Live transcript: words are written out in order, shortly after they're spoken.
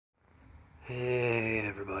Hey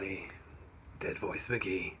everybody, Dead Voice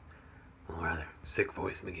McGee, or rather, Sick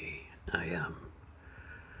Voice McGee.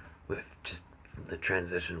 With just the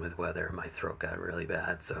transition with weather, my throat got really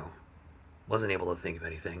bad, so wasn't able to think of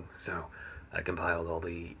anything, so I compiled all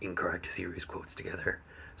the incorrect series quotes together.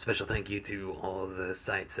 Special thank you to all of the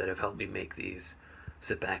sites that have helped me make these.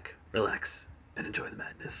 Sit back, relax, and enjoy the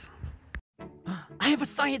madness. I have a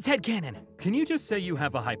science headcanon. Can you just say you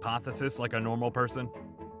have a hypothesis like a normal person?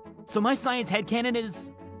 So my science headcanon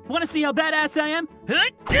is, wanna see how badass I am?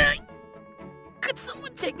 Could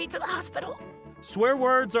someone take me to the hospital? Swear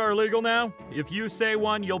words are illegal now. If you say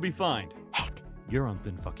one, you'll be fined. Heck. You're on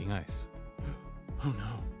thin fucking ice. Oh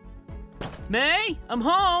no. May, I'm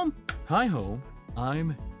home. Hi, home.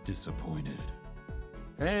 I'm disappointed.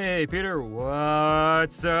 Hey, Peter,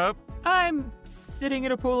 what's up? I'm sitting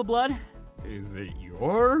in a pool of blood. Is it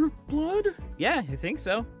your blood? Yeah, I think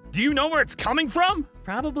so. Do you know where it's coming from?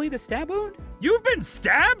 Probably the stab wound? You've been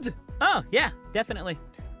stabbed? Oh, yeah, definitely.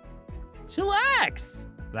 Chillax!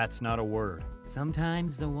 That's not a word.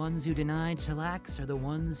 Sometimes the ones who deny chillax are the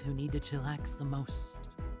ones who need to chillax the most.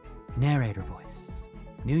 Narrator voice.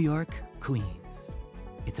 New York, Queens.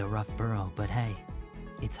 It's a rough borough, but hey,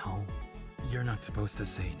 it's home. You're not supposed to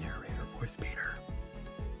say narrator voice, Peter.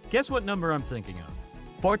 Guess what number I'm thinking of?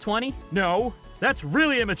 420? No, that's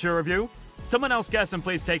really immature of you. Someone else guess and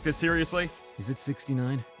please take this seriously. Is it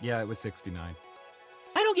 69? Yeah, it was 69.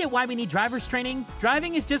 I don't get why we need driver's training.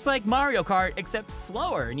 Driving is just like Mario Kart, except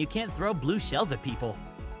slower, and you can't throw blue shells at people.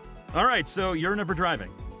 All right, so you're never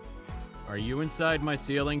driving. Are you inside my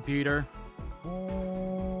ceiling, Peter?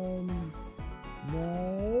 No.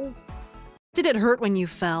 Did it hurt when you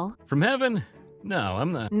fell? From heaven? No,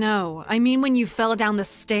 I'm not. No, I mean when you fell down the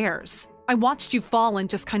stairs. I watched you fall and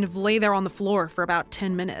just kind of lay there on the floor for about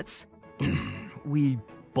 10 minutes. We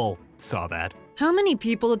both saw that. How many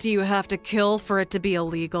people do you have to kill for it to be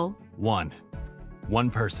illegal? One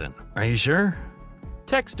person. Are you sure?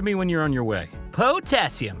 Text me when you're on your way.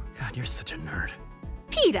 Potassium. God, you're such a nerd.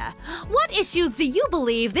 PETA, what issues do you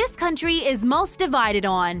believe this country is most divided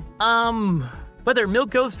on? Whether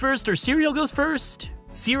milk goes first or cereal goes first?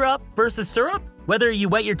 Syrup versus syrup? Whether you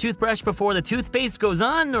wet your toothbrush before the toothpaste goes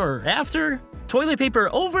on or after? Toilet paper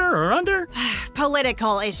over or under?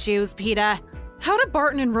 Political issues, PETA. How do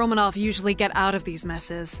Barton and Romanoff usually get out of these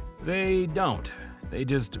messes? They don't. They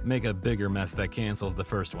just make a bigger mess that cancels the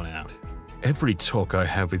first one out. Every talk I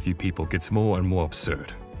have with you people gets more and more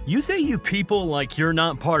absurd. You say you people like you're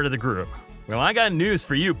not part of the group. Well, I got news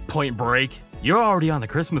for you, Point Break. You're already on the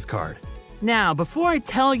Christmas card. Now, before I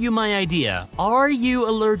tell you my idea, are you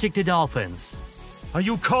allergic to dolphins? Are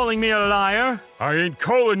you calling me a liar? I ain't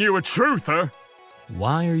calling you a truther.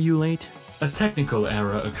 Why are you late? A technical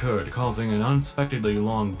error occurred, causing an unexpectedly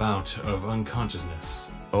long bout of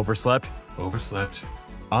unconsciousness. Overslept? Overslept.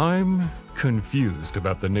 I'm confused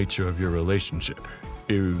about the nature of your relationship.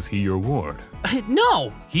 Is he your ward?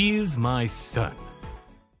 No! He's my son.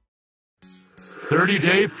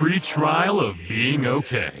 30-day free trial of being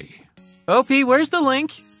okay. OP, where's the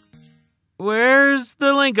link? Where's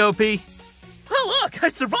the link, OP? Oh, look, I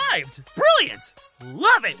survived! Brilliant!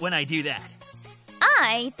 Love it when I do that.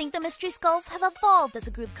 I think the Mystery Skulls have evolved as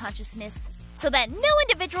a group consciousness, so that no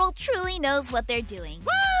individual truly knows what they're doing.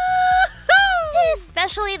 Woo-hoo!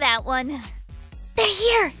 Especially that one. They're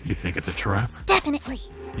here! You think it's a trap? Definitely.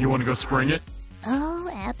 You want to go spring it? Oh,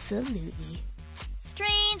 absolutely.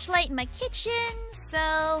 Strange light in my kitchen,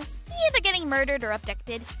 so either getting murdered or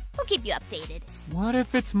abducted. We'll keep you updated. What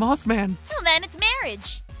if it's Mothman? Well, then it's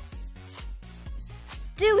marriage.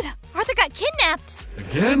 Dude, Arthur got kidnapped.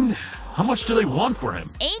 Again? How much do they want for him?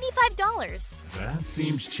 $85. That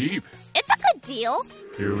seems cheap. It's a good deal.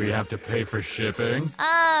 Do we have to pay for shipping?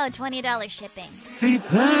 Oh, $20 shipping. See,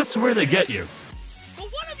 that's where they get you. Will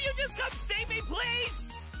one of you just come save me, please?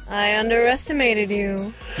 I underestimated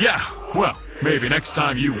you. Yeah, well, maybe next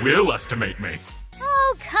time you will estimate me.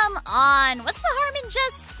 Oh, come on. What's the harm in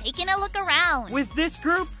just taking a look around? With this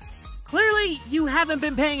group? Clearly, you haven't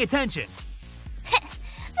been paying attention.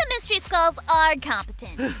 The Mystery Skulls are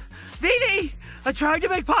competent. Vivi! I tried to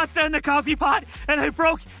make pasta in the coffee pot, and I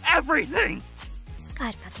broke everything!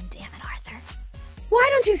 God fucking damn it, Arthur. Why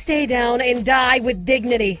don't you stay down and die with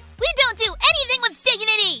dignity? We don't do anything with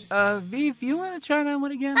dignity! Viv, you wanna try that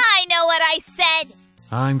one again? I know what I said!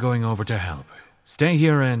 I'm going over to help. Stay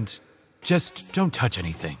here and just don't touch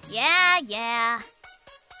anything. Yeah.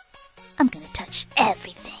 I'm gonna touch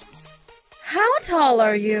everything. How tall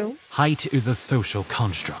are you? Height is a social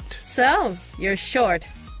construct. So, you're short.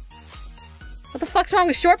 What the fuck's wrong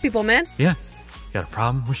with short people, man? Yeah? Got a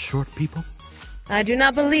problem with short people? I do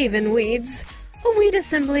not believe in weeds. A weed is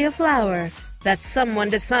simply a flower that someone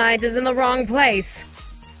decides is in the wrong place.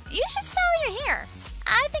 You should style your hair.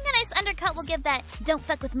 I think a nice undercut will give that don't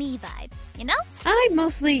fuck with me vibe, you know? I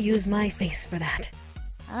mostly use my face for that.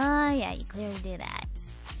 Oh yeah, you clearly do that.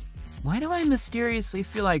 Why do I mysteriously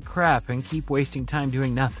feel like crap and keep wasting time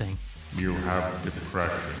doing nothing? You have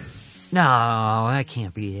depression. No, that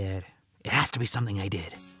can't be it. It has to be something I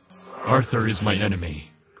did. Arthur is my enemy.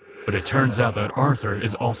 But it turns out that Arthur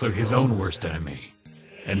is also his own worst enemy.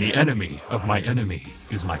 And the enemy of my enemy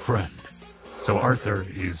is my friend. So Arthur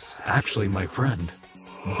is actually my friend.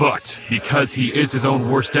 But because he is his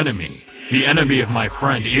own worst enemy, the enemy of my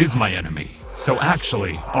friend is my enemy. So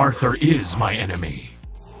actually, Arthur is my enemy.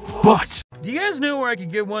 But Do you guys know where I could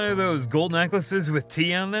get one of those gold necklaces with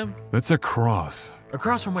T on them? that's a cross.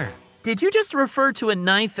 Across from where? Did you just refer to a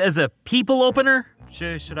knife as a people opener?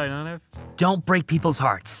 Should I not have? Don't break people's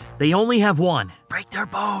hearts. They only have one. Break their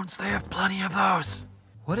bones, they have plenty of those.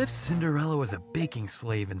 What if Cinderella was a baking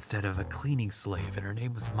slave instead of a cleaning slave and her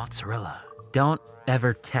name was Mozzarella? Don't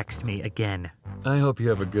ever text me again. I hope you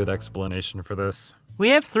have a good explanation for this. We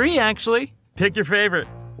have 3, actually. Pick your favorite.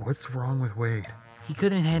 What's wrong with Wade? He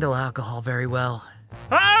couldn't handle alcohol very well.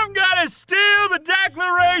 I'm gonna steal the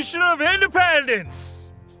Declaration of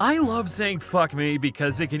Independence! I love saying fuck me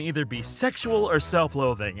because it can either be sexual or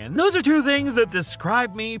self-loathing, and those are 2 things that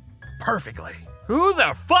describe me perfectly. Who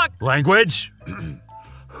the fuck? Language?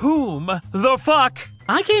 Whom the fuck?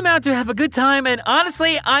 I came out to have a good time, and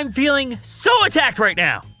honestly, I'm feeling so attacked right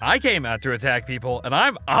now. I came out to attack people, and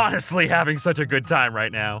I'm honestly having such a good time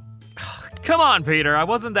right now. Come on, Peter, I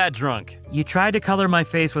wasn't that drunk. You tried to color my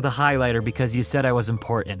face with a highlighter because you said I was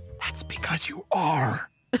important. That's because you are.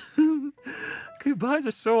 Goodbyes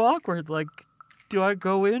are so awkward, like, do I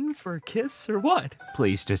go in for a kiss or what?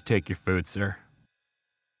 Please just take your food, sir.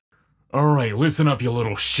 Alright, listen up, you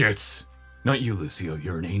little shits. Not you, Lucio.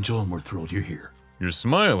 You're an angel and we're thrilled you're here. You're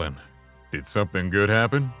smiling. Did something good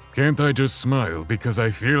happen? Can't I just smile because I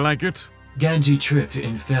feel like it? Ganji tripped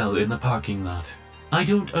and fell in the parking lot. I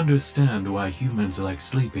don't understand why humans like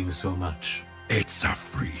sleeping so much. It's a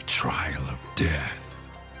free trial of death.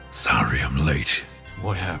 Sorry I'm late.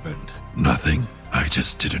 What happened? Nothing. I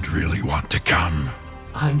just didn't really want to come.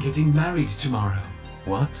 I'm getting married tomorrow.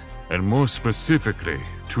 What? And more specifically,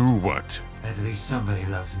 to what? At least somebody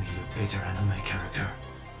loves me, you bitter anime character.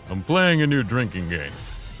 I'm playing a new drinking game.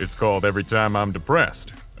 It's called Every Time I'm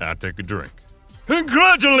Depressed, I Take a Drink.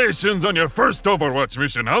 Congratulations on your first Overwatch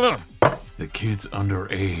mission, Ella! The kid's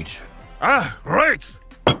underage. Ah, right!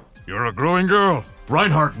 You're a growing girl.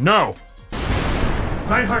 Reinhardt, no!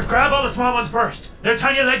 Reinhardt, grab all the small ones first. Their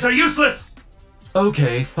tiny legs are useless.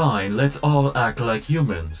 Okay, fine, let's all act like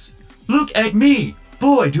humans. Look at me!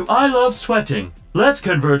 Boy, do I love sweating. Let's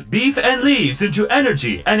convert beef and leaves into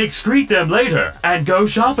energy and excrete them later and go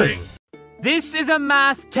shopping. This is a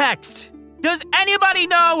mass text. Does anybody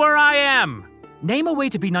know where I am? Name a way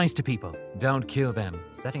to be nice to people. Don't kill them.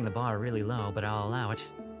 Setting the bar really low, but I'll allow it.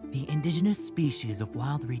 The indigenous species of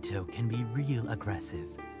wild Rito can be real aggressive,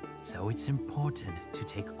 so it's important to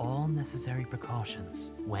take all necessary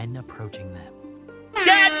precautions when approaching them.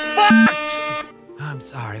 Get fucked! I'm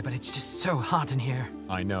sorry, but it's just so hot in here.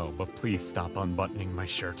 I know, but please stop unbuttoning my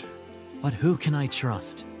shirt. But who can I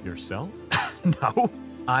trust? Yourself? No.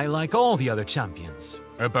 I like all the other champions.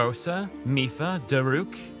 Urbosa, Mifa,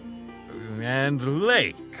 Daruk, and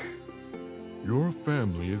Lake. Your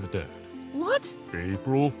family is dead. What?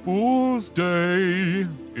 April Fool's Day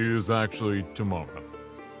is actually tomorrow.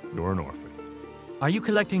 You're an orphan. Are you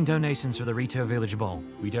collecting donations for the Rito Village Ball?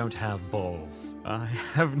 We don't have balls. I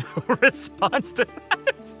have no response to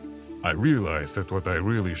that. I realized that what I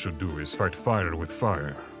really should do is fight fire with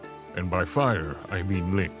fire. And by fire, I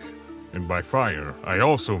mean Link. And by fire, I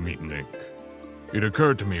also mean Link. It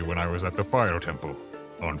occurred to me when I was at the Fire Temple,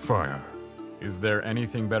 on fire. Is there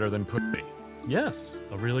anything better than Pussy? Yes,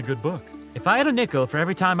 a really good book. If I had a nickel for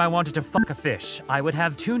every time I wanted to fuck a fish, I would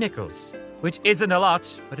have 2 nickels. Which isn't a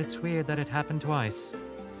lot, but it's weird that it happened twice.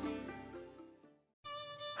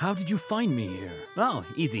 How did you find me here? Oh,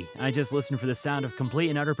 easy. I just listened for the sound of complete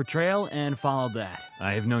and utter betrayal and followed that.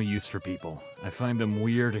 I have no use for people. I find them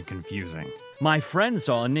weird and confusing. My friend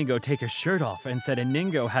saw Iningo take his shirt off and said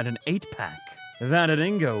Iningo had an 8-pack. That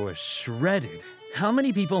Iningo was shredded. How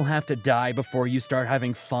many people have to die before you start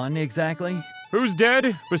having fun, exactly? Who's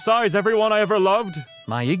dead, besides everyone I ever loved?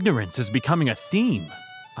 My ignorance is becoming a theme.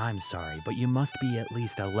 I'm sorry, but you must be at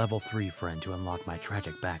least a level 3 friend to unlock my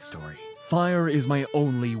tragic backstory. Fire is my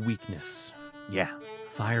only weakness. Yeah,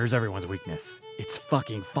 fire is everyone's weakness. It's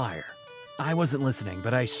fucking fire. I wasn't listening,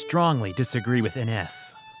 but I strongly disagree with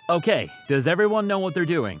Ines. Okay, does everyone know what they're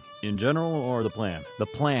doing? In general or the plan? The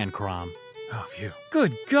plan, Crom. Oh, phew.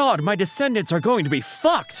 Good God, my descendants are going to be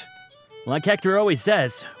fucked! Like Hector always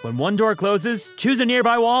says, when one door closes, choose a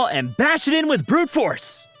nearby wall and bash it in with brute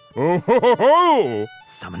force! Oh ho ho ho!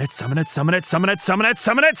 Summon it, summon it, summon it, summon it, summon it,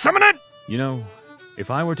 summon it, summon it! You know,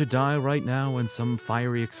 if I were to die right now in some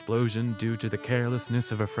fiery explosion due to the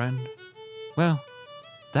carelessness of a friend, well,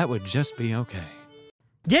 that would just be okay.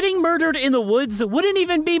 Getting murdered in the woods wouldn't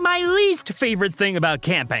even be my least favorite thing about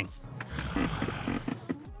camping.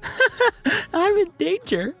 I'm in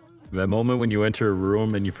danger. That moment when you enter a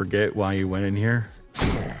room and you forget why you went in here.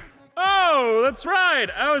 Oh, that's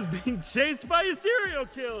right. I was being chased by a serial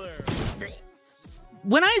killer.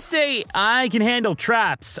 When I say I can handle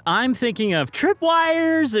traps, I'm thinking of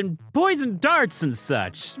tripwires and poison darts and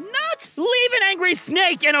such. Not leave an angry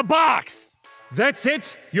snake in a box. That's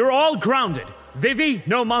it. You're all grounded. Vivi,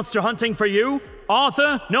 no monster hunting for you.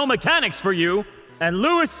 Arthur, no mechanics for you. And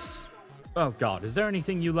Lewis, oh God, is there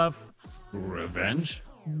anything you love? Revenge?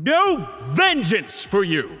 No vengeance for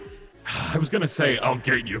you! I was gonna say I'll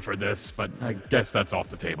get you for this, but I guess that's off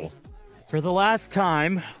the table. For the last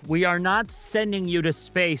time, we are not sending you to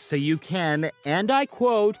space so you can, and I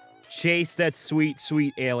quote, chase that sweet,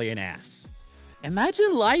 sweet alien ass.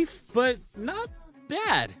 Imagine life, but not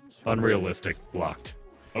bad. Unrealistic. Blocked.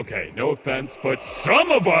 Okay, no offense, but some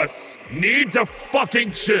of us need to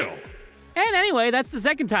fucking chill. And anyway, that's the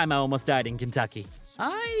second time I almost died in Kentucky.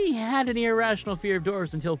 I had an irrational fear of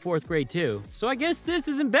doors until 4th grade too, so I guess this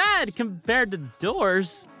isn't bad compared to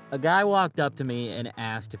doors. A guy walked up to me and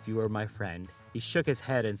asked if you were my friend. He shook his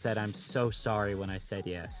head and said, "I'm so sorry," when I said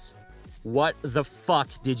yes. What the fuck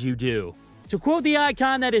did you do? To quote the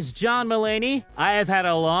icon that is John Mulaney, I have had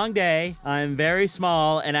a long day, I'm very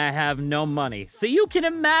small, and I have no money. So you can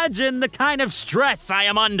imagine the kind of stress I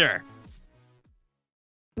am under.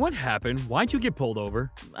 What happened? Why'd you get pulled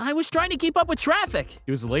over? I was trying to keep up with traffic.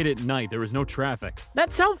 It was late at night, there was no traffic.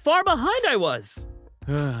 That's how far behind I was.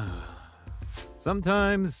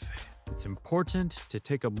 Sometimes it's important to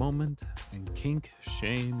take a moment and kink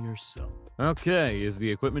shame yourself. Okay, is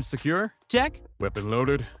the equipment secure? Check. Weapon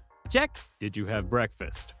loaded? Check. Did you have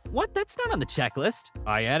breakfast? What? That's not on the checklist.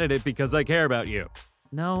 I added it because I care about you.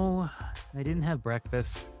 No, I didn't have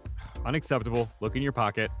breakfast. Unacceptable. Look in your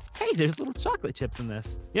pocket. Hey, there's little chocolate chips in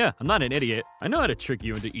this. Yeah, I'm not an idiot. I know how to trick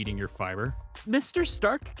you into eating your fiber. Mr.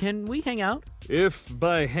 Stark, can we hang out? If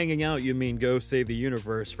by hanging out you mean go save the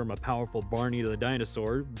universe from a powerful Barney the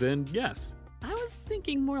dinosaur, then yes. I was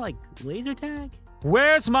thinking more like laser tag.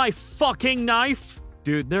 Where's my fucking knife?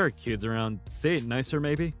 Dude, there are kids around. Say it nicer,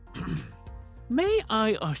 maybe. May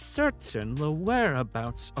I ascertain the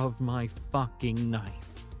whereabouts of my fucking knife?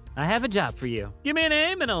 I have a job for you. Give me a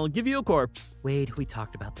name and I'll give you a corpse. Wade, we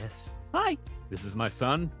talked about this. Hi. This is my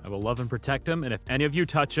son. I will love and protect him, and if any of you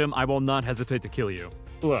touch him, I will not hesitate to kill you.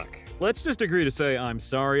 Look, let's just agree to say I'm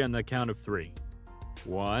sorry on the count of 3.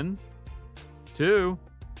 1, 2,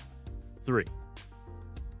 3.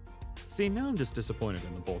 See, now I'm just disappointed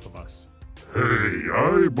in the both of us. Hey,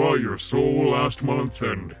 I bought your soul last month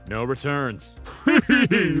and... No returns.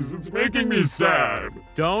 Please, it's making me sad.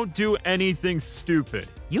 Don't do anything stupid.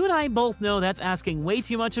 You and I both know that's asking way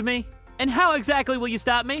too much of me. And how exactly will you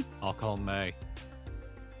stop me? I'll call May.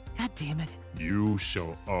 God damn it. You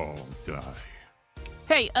shall all die.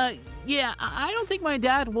 Hey, yeah, I don't think my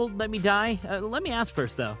dad will let me die. Let me ask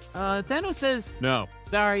first, though. Thanos says... No.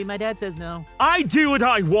 Sorry, my dad says no. I do what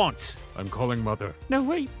I want! I'm calling Mother. No,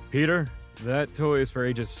 wait. Peter, that toy is for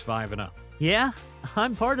ages 5 and up. Yeah,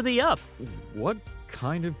 I'm part of the up. What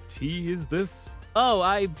kind of tea is this? Oh,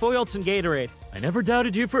 I boiled some Gatorade. I never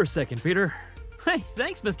doubted you for a second, Peter. Hey,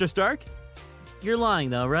 thanks, Mr. Stark. You're lying,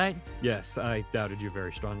 though, right? Yes, I doubted you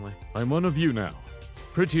very strongly. I'm one of you now.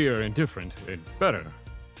 Prettier and different and better.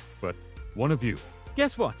 But one of you.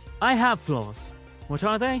 Guess what? I have flaws. What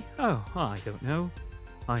are they? Oh, I don't know.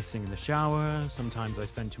 I sing in the shower. Sometimes I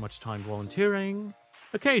spend too much time volunteering.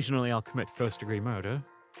 Occasionally I'll commit first-degree murder.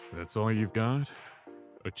 That's all you've got?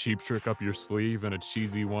 A cheap trick up your sleeve and a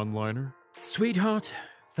cheesy one-liner? Sweetheart,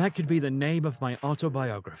 that could be the name of my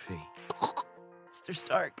autobiography. Mr.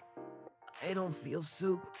 Stark, I don't feel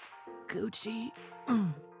so Gucci.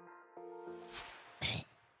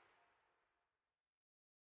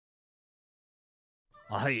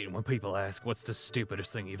 I hate it when people ask, what's the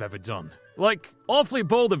stupidest thing you've ever done? Like, awfully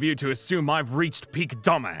bold of you to assume I've reached peak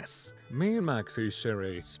dumbass. Me and Maxie share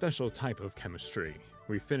a special type of chemistry.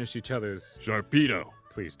 We finish each other's... Sharpedo.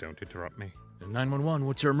 Please don't interrupt me. 911,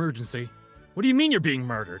 what's your emergency? What do you mean you're being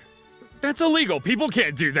murdered? That's illegal, people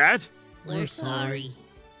can't do that! We're sorry.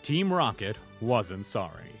 Team Rocket wasn't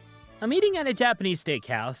sorry. I'm eating at a Japanese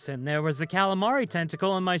steakhouse, and there was a calamari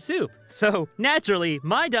tentacle in my soup. So, naturally,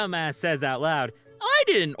 my dumbass says out loud, I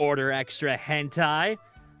didn't order extra hentai.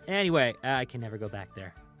 Anyway, I can never go back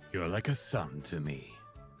there. You're like a son to me.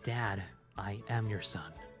 Dad, I am your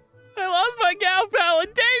son. I lost my gal pal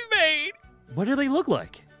and date mate! What do they look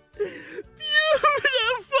like?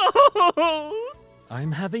 Beautiful!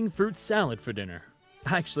 I'm having fruit salad for dinner.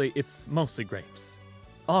 Actually, it's mostly grapes.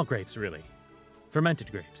 All grapes, really.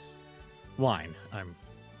 Fermented grapes. Wine. I'm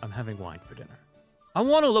having wine for dinner. I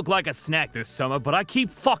want to look like a snack this summer, but I keep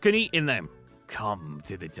fucking eating them. Come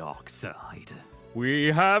to the dark side. We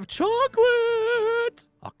have chocolate!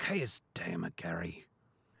 Okay, damn it, Gary.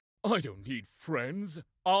 I don't need friends.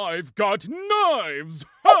 I've got knives!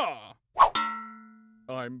 Ha!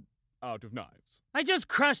 I'm out of knives. I just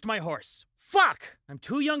crashed my horse. Fuck! I'm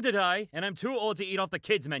too young to die, and I'm too old to eat off the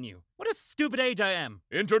kids' menu. What a stupid age I am.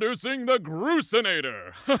 Introducing the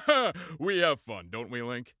Grucinator. We have fun, don't we,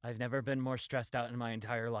 Link? I've never been more stressed out in my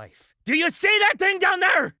entire life. Do you see that thing down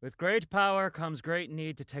there? With great power comes great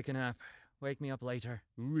need to take a nap. Wake me up later.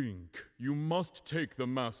 Link, you must take the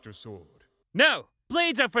Master Sword. No!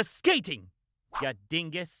 Blades are for skating! Ya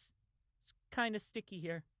dingus. It's kinda sticky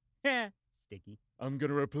here. Heh, sticky. I'm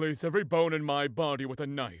gonna replace every bone in my body with a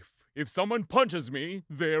knife. If someone punches me,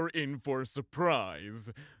 they're in for a surprise.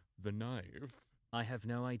 The knife. I have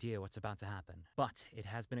no idea what's about to happen, but it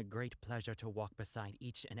has been a great pleasure to walk beside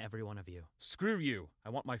each and every one of you. Screw you. I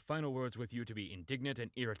want my final words with you to be indignant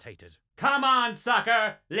and irritated. Come on,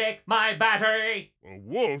 sucker! Lick my battery! A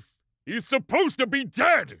wolf? He's supposed to be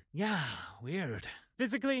dead! Yeah, weird.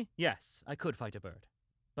 Physically, yes, I could fight a bird.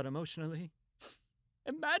 But emotionally,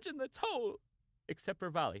 imagine the toll. Except for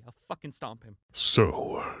Valley, I'll fucking stomp him.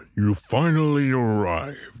 So, you finally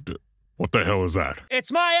arrived. What the hell is that?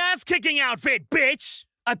 It's my ass-kicking outfit, bitch!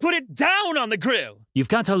 I put it down on the grill! You've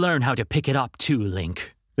got to learn how to pick it up too,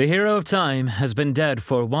 Link. The hero of time has been dead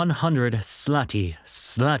for 100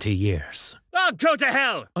 slutty years. Oh, go to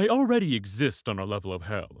hell! I already exist on a level of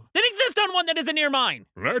hell. Then exist on one that isn't near mine!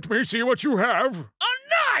 Let me see what you have.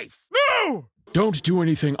 A knife! No! Don't do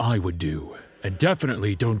anything I would do. And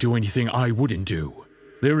definitely don't do anything I wouldn't do.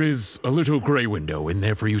 There is a little gray window in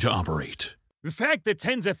there for you to operate. The fact that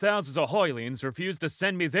tens of thousands of Hoylians refuse to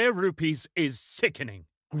send me their rupees is sickening.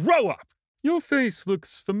 Grow up! Your face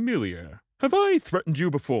looks familiar. Have I threatened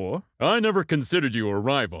you before? I never considered you a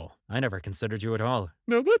rival. I never considered you at all.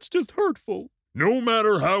 Now that's just hurtful. No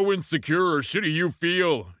matter how insecure or shitty you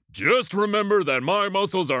feel, just remember that my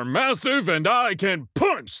muscles are massive and I can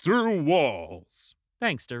punch through walls.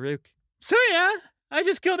 Thanks, Daruk. So yeah, I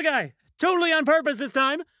just killed a guy. Totally on purpose this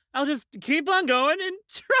time. I'll just keep on going and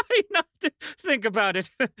try not to think about it.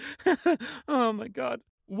 Oh my god.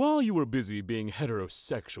 While you were busy being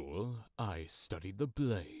heterosexual, I studied the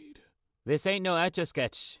blade. This ain't no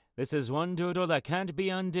Etch-a-Sketch. This is one doodle that can't be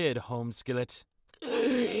undid, home skillet.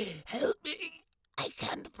 Help me. I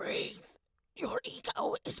can't breathe. Your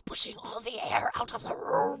ego is pushing all the air out of the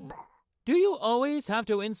room. Do you always have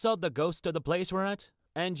to insult the ghost of the place we're at?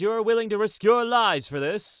 And you're willing to risk your lives for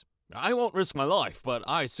this? I won't risk my life, but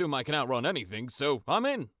I assume I can outrun anything, so I'm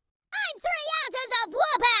in. I'm 3 ounces of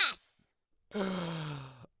whoop-ass!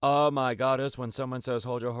 Oh my goddess, when someone says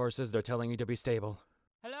hold your horses, they're telling you to be stable.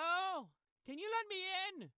 Hello? Can you let me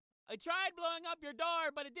in? I tried blowing up your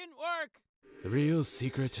door, but it didn't work. The real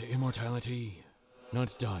secret to immortality?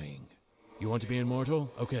 Not dying. You want to be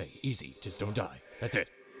immortal? Okay, easy. Just don't die. That's it.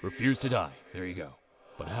 Refuse to die. There you go.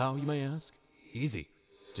 But how, you may ask? Easy.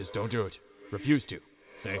 Just don't do it. Refuse to.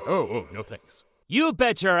 Say, oh, no thanks. You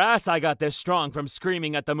bet your ass I got this strong from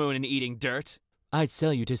screaming at the moon and eating dirt. I'd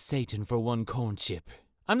sell you to Satan for 1 corn chip.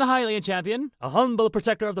 I'm the Hylian champion, a humble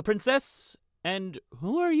protector of the princess. And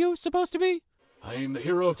who are you supposed to be? I am the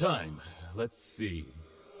hero of time. Let's see.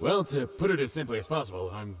 Well, to put it as simply as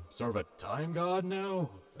possible, I'm sort of a time god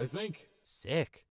now, I think. Sick.